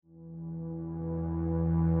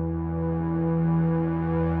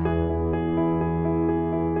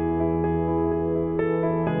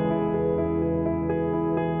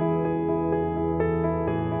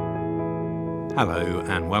Hello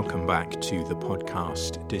and welcome back to the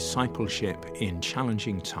podcast Discipleship in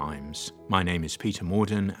Challenging Times. My name is Peter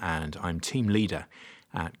Morden and I'm team leader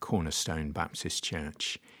at Cornerstone Baptist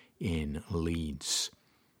Church in Leeds.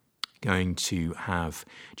 Going to have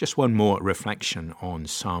just one more reflection on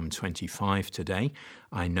Psalm 25 today.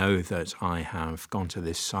 I know that I have gone to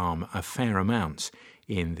this psalm a fair amount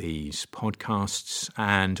in these podcasts,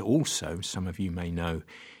 and also some of you may know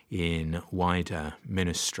in wider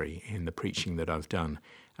ministry in the preaching that I've done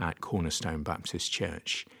at Cornerstone Baptist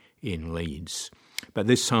Church in Leeds. But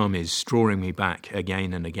this psalm is drawing me back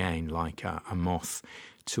again and again like a moth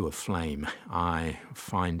to a flame. I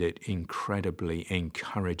find it incredibly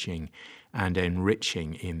encouraging and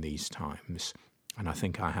enriching in these times. And I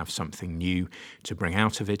think I have something new to bring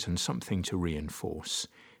out of it and something to reinforce.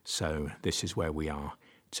 So this is where we are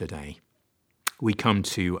today. We come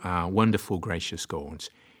to our wonderful, gracious God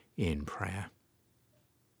in prayer.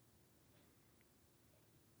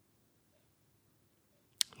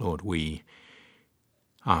 Lord, we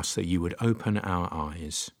ask that you would open our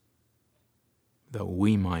eyes, that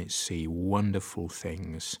we might see wonderful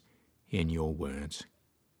things in your word.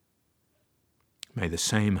 May the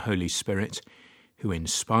same Holy Spirit who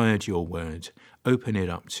inspired your word open it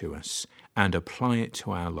up to us and apply it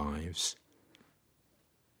to our lives.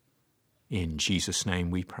 In Jesus'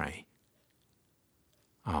 name we pray.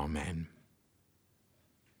 Amen.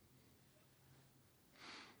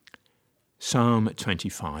 Psalm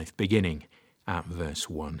 25, beginning at verse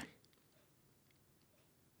 1.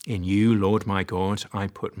 In you, Lord my God, I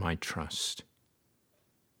put my trust.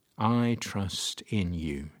 I trust in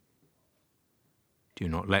you. Do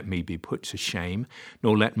not let me be put to shame,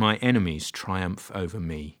 nor let my enemies triumph over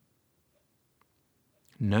me.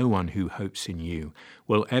 No one who hopes in you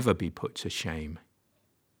will ever be put to shame.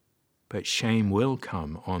 But shame will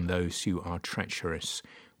come on those who are treacherous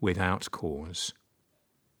without cause.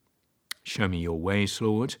 Show me your ways,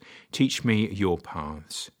 Lord. Teach me your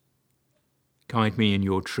paths. Guide me in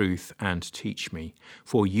your truth and teach me,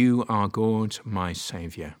 for you are God, my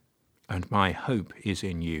Saviour, and my hope is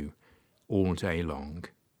in you all day long.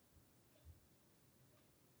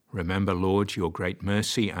 Remember, Lord, your great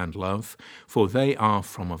mercy and love, for they are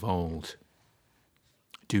from of old.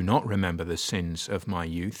 Do not remember the sins of my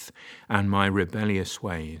youth and my rebellious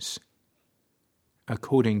ways.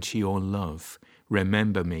 According to your love,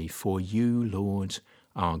 remember me, for you, Lord,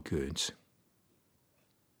 are good.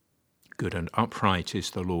 Good and upright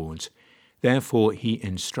is the Lord, therefore he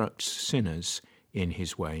instructs sinners in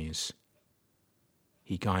his ways.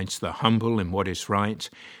 He guides the humble in what is right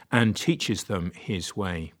and teaches them his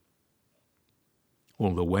way.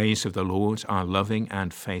 All the ways of the Lord are loving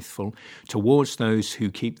and faithful towards those who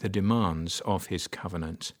keep the demands of his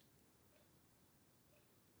covenant.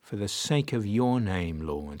 For the sake of your name,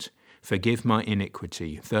 Lord, forgive my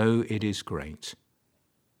iniquity, though it is great.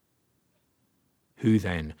 Who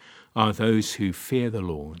then are those who fear the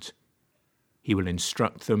Lord? He will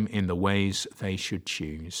instruct them in the ways they should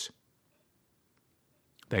choose.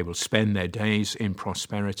 They will spend their days in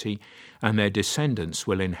prosperity, and their descendants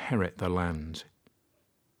will inherit the land.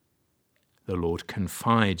 The Lord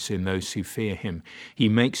confides in those who fear him. He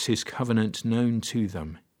makes his covenant known to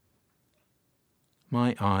them.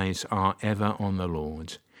 My eyes are ever on the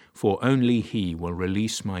Lord, for only he will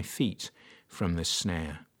release my feet from the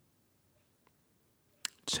snare.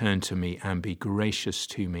 Turn to me and be gracious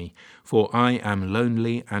to me, for I am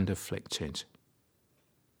lonely and afflicted.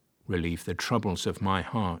 Relieve the troubles of my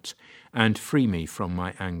heart and free me from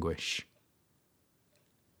my anguish.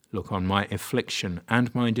 Look on my affliction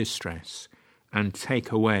and my distress, and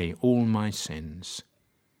take away all my sins.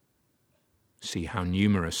 See how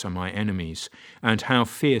numerous are my enemies, and how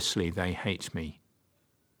fiercely they hate me.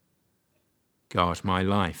 Guard my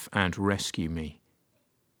life and rescue me.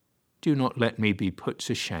 Do not let me be put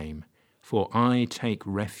to shame, for I take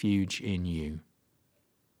refuge in you.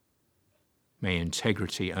 May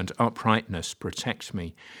integrity and uprightness protect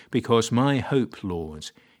me, because my hope,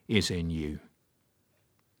 Lord, is in you.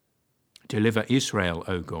 Deliver Israel,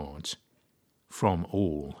 O God, from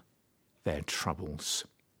all their troubles.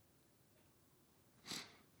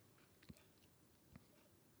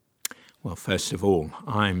 Well, first of all,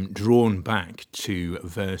 I'm drawn back to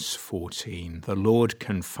verse 14. The Lord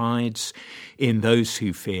confides in those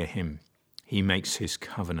who fear him. He makes his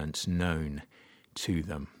covenant known to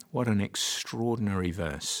them. What an extraordinary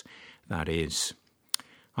verse that is.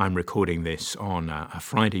 I'm recording this on a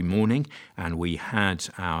Friday morning, and we had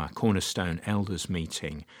our Cornerstone Elders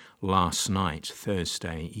meeting last night,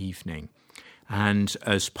 Thursday evening. And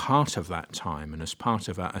as part of that time, and as part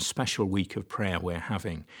of a special week of prayer we're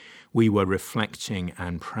having, we were reflecting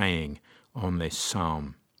and praying on this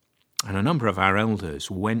psalm. And a number of our elders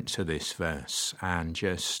went to this verse and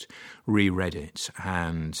just reread it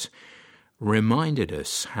and reminded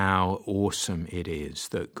us how awesome it is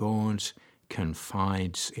that God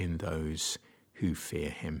confides in those who fear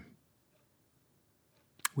him.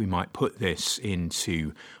 We might put this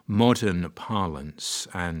into modern parlance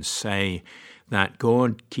and say that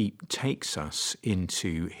God takes us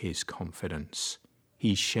into his confidence.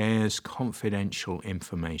 He shares confidential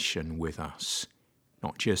information with us,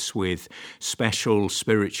 not just with special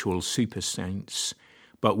spiritual super saints,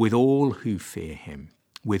 but with all who fear him,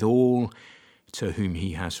 with all to whom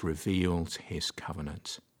he has revealed his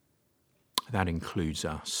covenant. That includes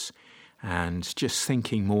us. And just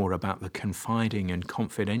thinking more about the confiding and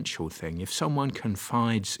confidential thing, if someone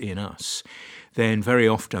confides in us, then very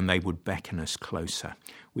often they would beckon us closer.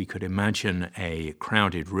 We could imagine a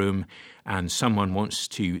crowded room and someone wants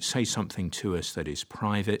to say something to us that is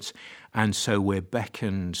private, and so we're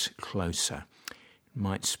beckoned closer.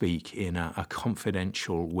 Might speak in a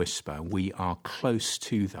confidential whisper. We are close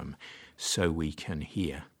to them so we can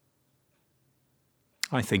hear.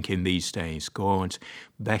 I think in these days, God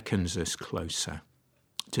beckons us closer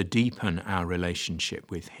to deepen our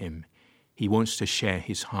relationship with him. He wants to share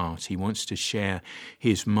his heart. He wants to share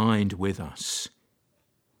his mind with us,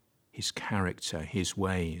 his character, his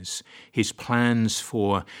ways, his plans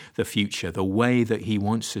for the future, the way that he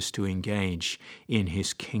wants us to engage in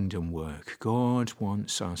his kingdom work. God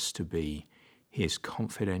wants us to be his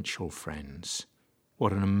confidential friends.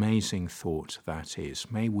 What an amazing thought that is.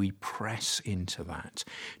 May we press into that,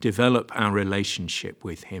 develop our relationship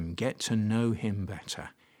with him, get to know him better.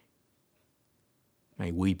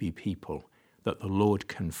 May we be people that the Lord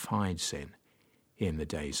confides in the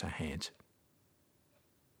days ahead.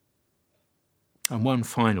 And one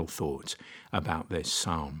final thought about this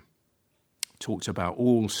psalm. Talked about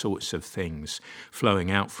all sorts of things flowing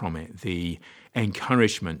out from it, the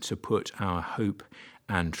encouragement to put our hope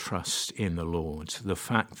and trust in the Lord, the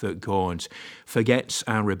fact that God forgets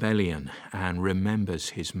our rebellion and remembers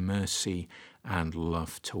his mercy and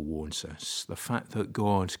love towards us, the fact that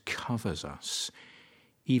God covers us,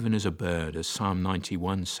 even as a bird, as Psalm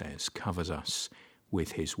 91 says, covers us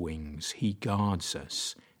with his wings. He guards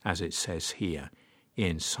us, as it says here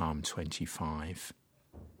in Psalm 25.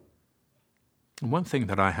 And one thing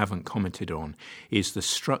that I haven't commented on is the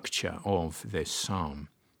structure of this psalm.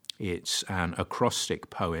 It's an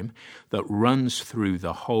acrostic poem that runs through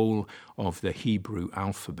the whole of the Hebrew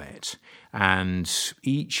alphabet, and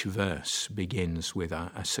each verse begins with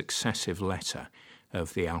a successive letter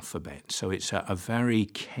of the alphabet. So it's a very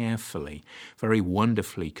carefully, very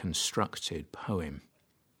wonderfully constructed poem.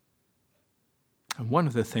 And one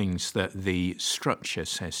of the things that the structure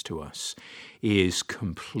says to us is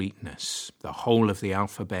completeness. The whole of the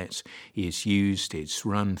alphabet is used, it's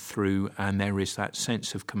run through, and there is that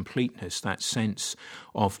sense of completeness, that sense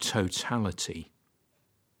of totality.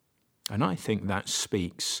 And I think that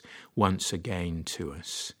speaks once again to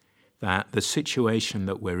us, that the situation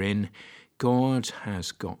that we're in, God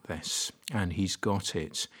has got this, and he's got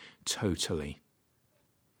it totally.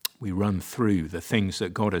 We run through the things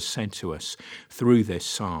that God has said to us through this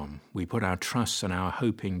psalm. We put our trust and our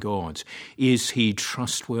hope in God. Is he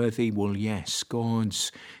trustworthy? Well, yes,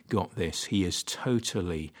 God's got this. He is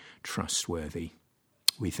totally trustworthy.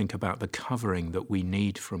 We think about the covering that we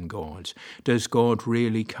need from God. Does God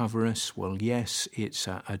really cover us? Well, yes, it's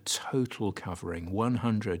a total covering,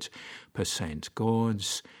 100%.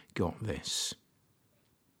 God's got this.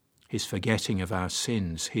 His forgetting of our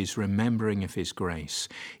sins, his remembering of his grace.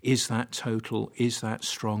 Is that total? Is that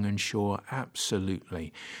strong and sure?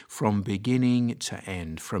 Absolutely. From beginning to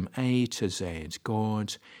end, from A to Z,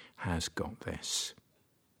 God has got this.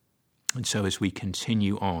 And so as we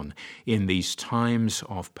continue on in these times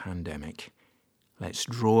of pandemic, let's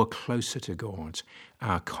draw closer to God,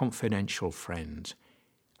 our confidential friend,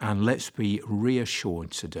 and let's be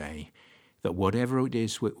reassured today that whatever it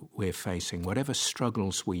is we're facing, whatever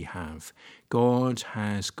struggles we have, God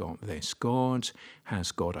has got this. God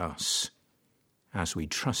has got us. As we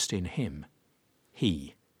trust in him,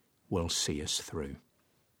 he will see us through.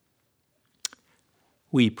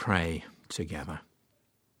 We pray together.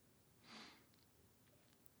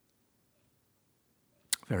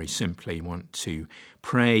 Very simply want to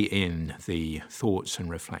pray in the thoughts and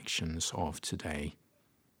reflections of today.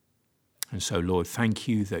 And so, Lord, thank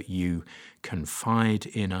you that you confide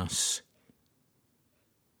in us.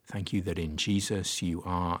 Thank you that in Jesus you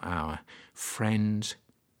are our friend.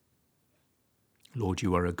 Lord,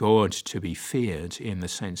 you are a God to be feared in the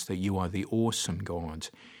sense that you are the awesome God.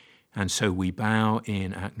 And so we bow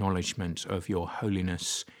in acknowledgement of your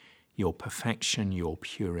holiness, your perfection, your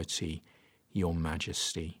purity, your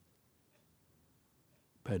majesty.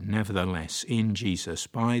 But nevertheless, in Jesus,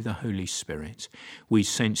 by the Holy Spirit, we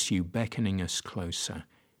sense you beckoning us closer,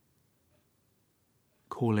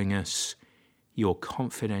 calling us your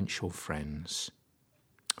confidential friends.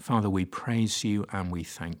 Father, we praise you and we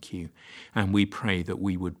thank you, and we pray that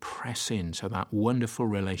we would press into that wonderful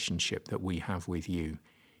relationship that we have with you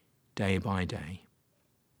day by day.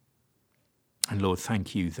 And Lord,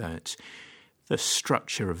 thank you that the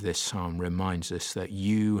structure of this psalm reminds us that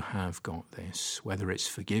you have got this, whether it's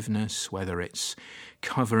forgiveness, whether it's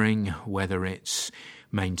covering, whether it's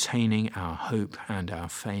maintaining our hope and our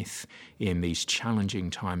faith in these challenging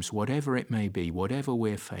times, whatever it may be, whatever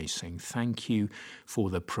we're facing. Thank you for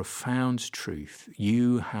the profound truth.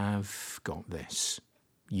 You have got this.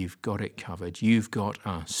 You've got it covered. You've got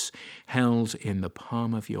us held in the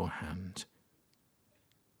palm of your hand.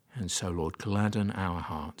 And so, Lord, gladden our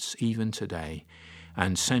hearts even today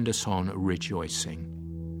and send us on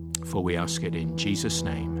rejoicing. For we ask it in Jesus'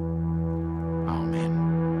 name. Amen.